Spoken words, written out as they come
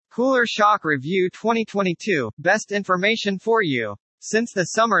Cooler Shock Review 2022, best information for you. Since the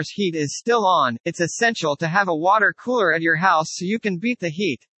summer's heat is still on, it's essential to have a water cooler at your house so you can beat the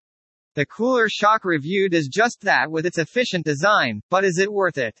heat. The Cooler Shock Review does just that with its efficient design, but is it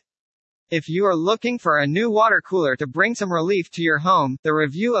worth it? If you are looking for a new water cooler to bring some relief to your home, the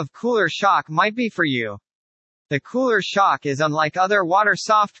review of Cooler Shock might be for you. The Cooler Shock is unlike other water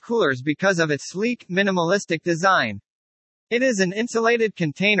soft coolers because of its sleek, minimalistic design. It is an insulated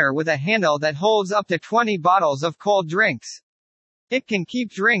container with a handle that holds up to 20 bottles of cold drinks. It can keep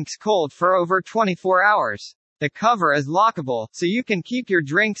drinks cold for over 24 hours. The cover is lockable, so you can keep your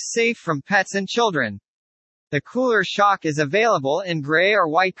drinks safe from pets and children. The Cooler Shock is available in gray or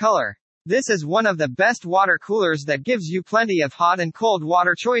white color. This is one of the best water coolers that gives you plenty of hot and cold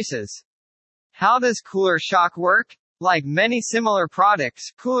water choices. How does Cooler Shock work? Like many similar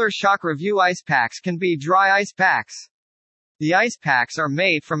products, Cooler Shock Review ice packs can be dry ice packs. The ice packs are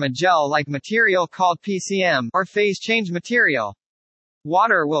made from a gel-like material called PCM, or phase change material.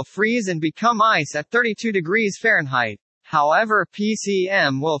 Water will freeze and become ice at 32 degrees Fahrenheit. However,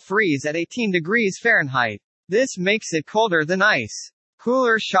 PCM will freeze at 18 degrees Fahrenheit. This makes it colder than ice.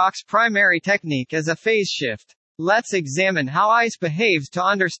 Cooler Shock's primary technique is a phase shift. Let's examine how ice behaves to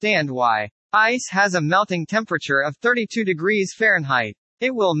understand why. Ice has a melting temperature of 32 degrees Fahrenheit.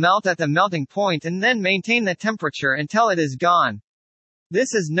 It will melt at the melting point and then maintain the temperature until it is gone.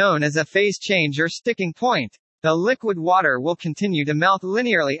 This is known as a phase change or sticking point. The liquid water will continue to melt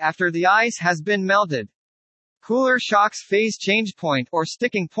linearly after the ice has been melted. Cooler Shock's phase change point, or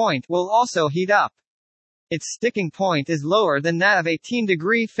sticking point, will also heat up. Its sticking point is lower than that of 18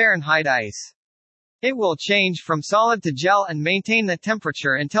 degree Fahrenheit ice. It will change from solid to gel and maintain the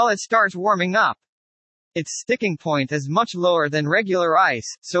temperature until it starts warming up. Its sticking point is much lower than regular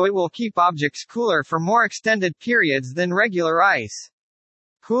ice, so it will keep objects cooler for more extended periods than regular ice.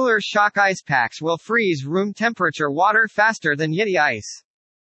 Cooler Shock ice packs will freeze room temperature water faster than Yeti ice.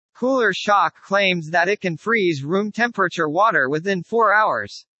 Cooler Shock claims that it can freeze room temperature water within 4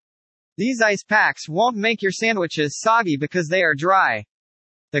 hours. These ice packs won't make your sandwiches soggy because they are dry.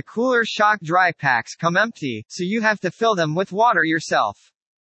 The Cooler Shock dry packs come empty, so you have to fill them with water yourself.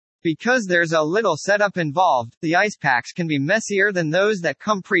 Because there's a little setup involved, the ice packs can be messier than those that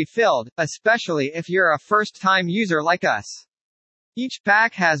come pre-filled, especially if you're a first-time user like us. Each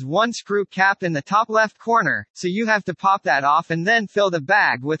pack has one screw cap in the top left corner, so you have to pop that off and then fill the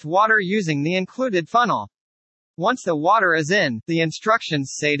bag with water using the included funnel. Once the water is in, the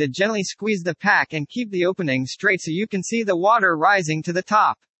instructions say to gently squeeze the pack and keep the opening straight so you can see the water rising to the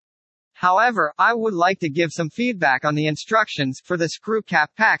top. However, I would like to give some feedback on the instructions for the screw cap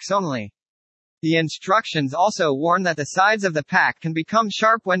packs only. The instructions also warn that the sides of the pack can become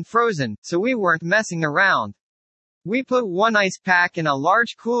sharp when frozen, so we weren't messing around. We put one ice pack in a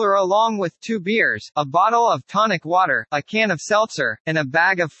large cooler along with 2 beers, a bottle of tonic water, a can of seltzer, and a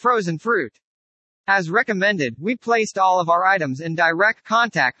bag of frozen fruit. As recommended, we placed all of our items in direct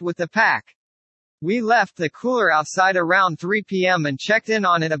contact with the pack. We left the cooler outside around 3 p.m. and checked in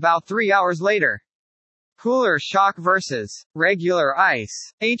on it about 3 hours later. Cooler Shock versus regular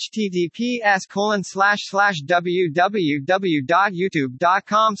ice.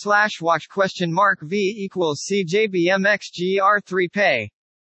 https://www.youtube.com/watch?v=CJBMXGR3Pay.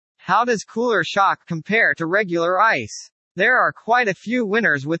 How does Cooler Shock compare to regular ice? There are quite a few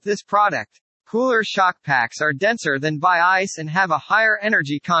winners with this product. Cooler Shock packs are denser than by ice and have a higher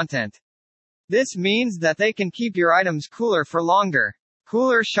energy content. This means that they can keep your items cooler for longer.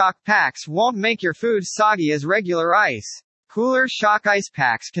 Cooler Shock packs won't make your food soggy as regular ice. Cooler Shock ice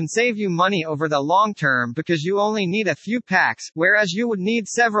packs can save you money over the long term because you only need a few packs, whereas you would need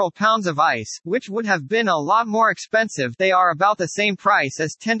several pounds of ice, which would have been a lot more expensive. They are about the same price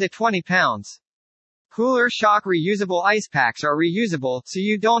as 10 to 20 pounds. Cooler Shock reusable ice packs are reusable, so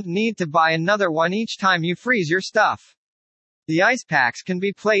you don't need to buy another one each time you freeze your stuff. The ice packs can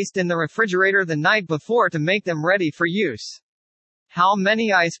be placed in the refrigerator the night before to make them ready for use. How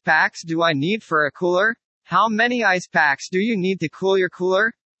many ice packs do I need for a cooler? How many ice packs do you need to cool your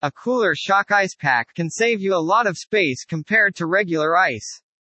cooler? A Cooler Shock ice pack can save you a lot of space compared to regular ice.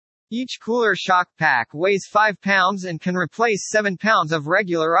 Each Cooler Shock pack weighs 5 pounds and can replace 7 pounds of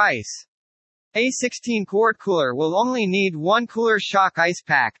regular ice. A 16-quart cooler will only need 1 Cooler Shock ice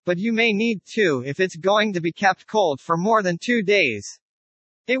pack, but you may need 2 if it's going to be kept cold for more than 2 days.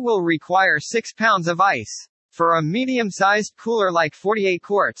 It will require 6 pounds of ice. For a medium-sized cooler like 48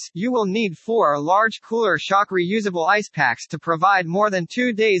 quarts, you will need 4 large Cooler Shock reusable ice packs to provide more than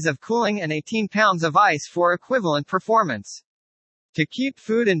 2 days of cooling and 18 pounds of ice for equivalent performance. To keep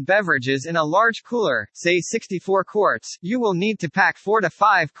food and beverages in a large cooler, say 64 quarts, you will need to pack 4 to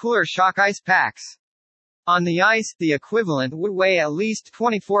 5 Cooler Shock ice packs. On the ice, the equivalent would weigh at least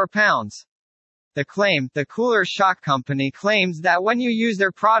 24 pounds. The Cooler Shock Company claims that when you use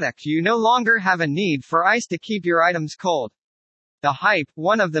their product you no longer have a need for ice to keep your items cold. The hype,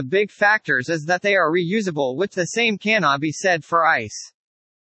 one of the big factors is that they are reusable, which the same cannot be said for ice.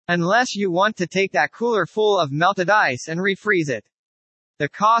 Unless you want to take that cooler full of melted ice and refreeze it. The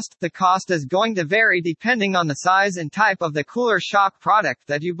cost is going to vary depending on the size and type of the Cooler Shock product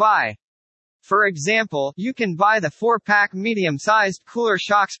that you buy. For example, you can buy the 4-pack medium-sized Cooler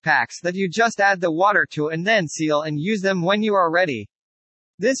Shocks packs that you just add the water to and then seal and use them when you are ready.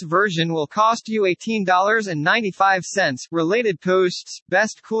 This version will cost you $18.95. Related posts: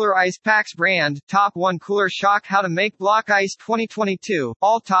 Best Cooler Ice Packs Brand, Top 1 Cooler Shock, How to Make Block Ice 2022,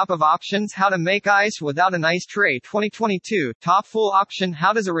 All Top of Options, How to Make Ice Without an Ice Tray 2022, Top Full Option,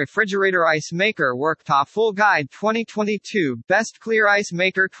 How Does a Refrigerator Ice Maker Work, Top Full Guide 2022, Best Clear Ice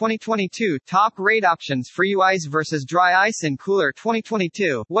Maker 2022, Top Great Options for You, Ice versus Dry Ice in Cooler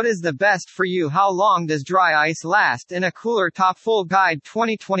 2022, What is the best for you, How long does dry ice last in a cooler, Top Full Guide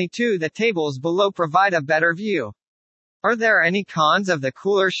 2022. The tables below provide a better view. Are there any cons of the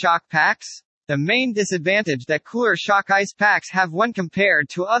Cooler Shock packs? The main disadvantage that Cooler Shock ice packs have when compared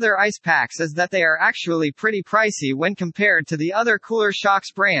to other ice packs is that they are actually pretty pricey when compared to the other Cooler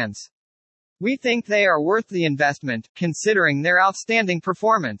Shocks brands. We think they are worth the investment, considering their outstanding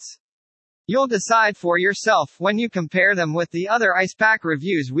performance. You'll decide for yourself when you compare them with the other ice pack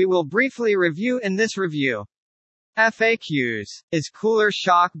reviews we will briefly review in this review. FAQs. Is Cooler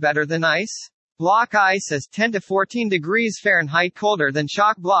Shock better than ice? Block ice is 10 to 14 degrees Fahrenheit colder than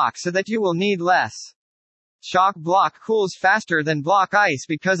Shock Block, so that you will need less. Shock Block cools faster than Block ice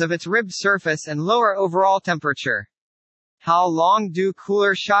because of its ribbed surface and lower overall temperature. How long do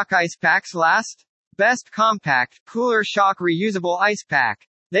Cooler Shock ice packs last? Best Compact Cooler Shock Reusable Ice Pack.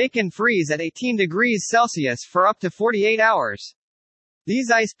 They can freeze at 18 degrees Celsius for up to 48 hours. These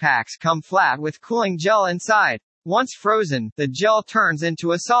ice packs come flat with cooling gel inside. Once frozen, the gel turns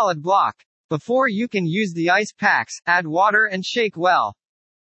into a solid block. Before you can use the ice packs, add water and shake well.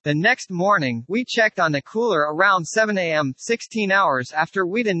 The next morning, we checked on the cooler around 7 a.m., 16 hours after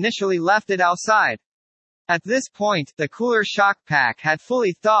we'd initially left it outside. At this point, the Cooler Shock pack had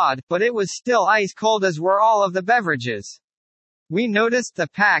fully thawed, but it was still ice cold, as were all of the beverages. We noticed the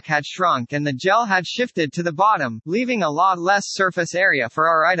pack had shrunk and the gel had shifted to the bottom, leaving a lot less surface area for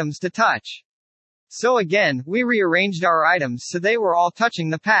our items to touch. So again, we rearranged our items so they were all touching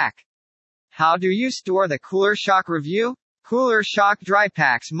the pack. How do you store the Cooler Shock review? Cooler Shock dry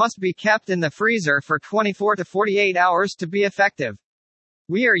packs must be kept in the freezer for 24 to 48 hours to be effective.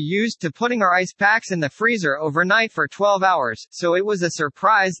 We are used to putting our ice packs in the freezer overnight for 12 hours, so it was a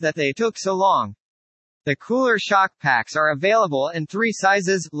surprise that they took so long. The Cooler Shock packs are available in 3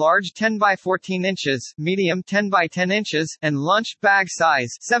 sizes: large 10 by 14 inches, medium 10 by 10 inches, and lunch bag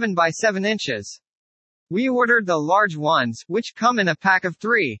size 7 by 7 inches. We ordered the large ones, which come in a pack of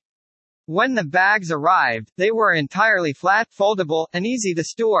 3. When the bags arrived, they were entirely flat, foldable, and easy to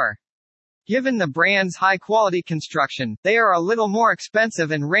store. Given the brand's high-quality construction, they are a little more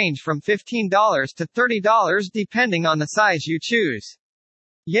expensive and range from $15 to $30 depending on the size you choose.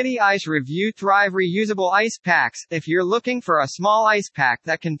 Yeti Ice Review Thrive Reusable Ice Packs. If you're looking for a small ice pack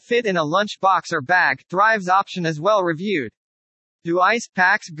that can fit in a lunch box or bag, Thrive's option is well reviewed. Do ice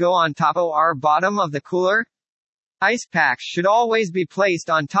packs go on top or bottom of the cooler? Ice packs should always be placed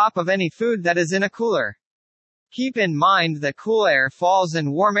on top of any food that is in a cooler. Keep in mind that cool air falls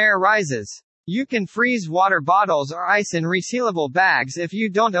and warm air rises. You can freeze water bottles or ice in resealable bags if you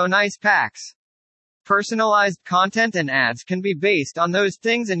don't own ice packs. Personalized content and ads can be based on those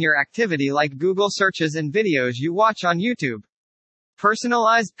things in your activity, like Google searches and videos you watch on YouTube.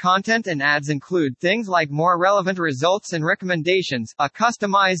 Personalized content and ads include things like more relevant results and recommendations, a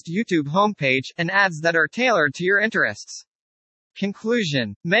customized YouTube homepage, and ads that are tailored to your interests.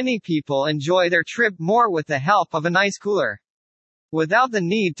 Conclusion: many people enjoy their trip more with the help of an ice cooler. Without the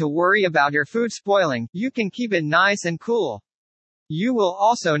need to worry about your food spoiling, you can keep it nice and cool. You will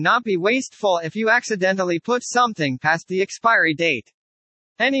also not be wasteful if you accidentally put something past the expiry date.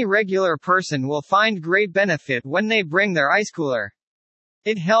 Any regular person will find great benefit when they bring their ice cooler.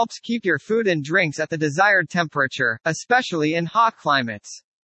 It helps keep your food and drinks at the desired temperature, especially in hot climates.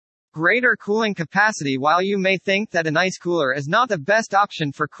 Greater cooling capacity. While you may think that an ice cooler is not the best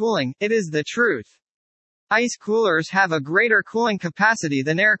option for cooling, it is the truth. Ice coolers have a greater cooling capacity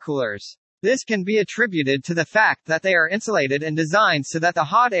than air coolers. This can be attributed to the fact that they are insulated and designed so that the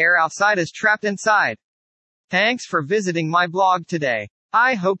hot air outside is trapped inside. Thanks for visiting my blog today.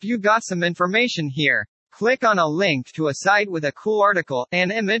 I hope you got some information here. Click on a link to a site with a cool article, an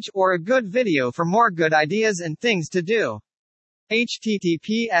image, or a good video for more good ideas and things to do.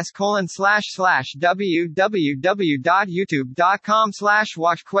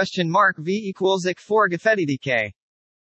 https://www.youtube.com/watch?v=4gafettydk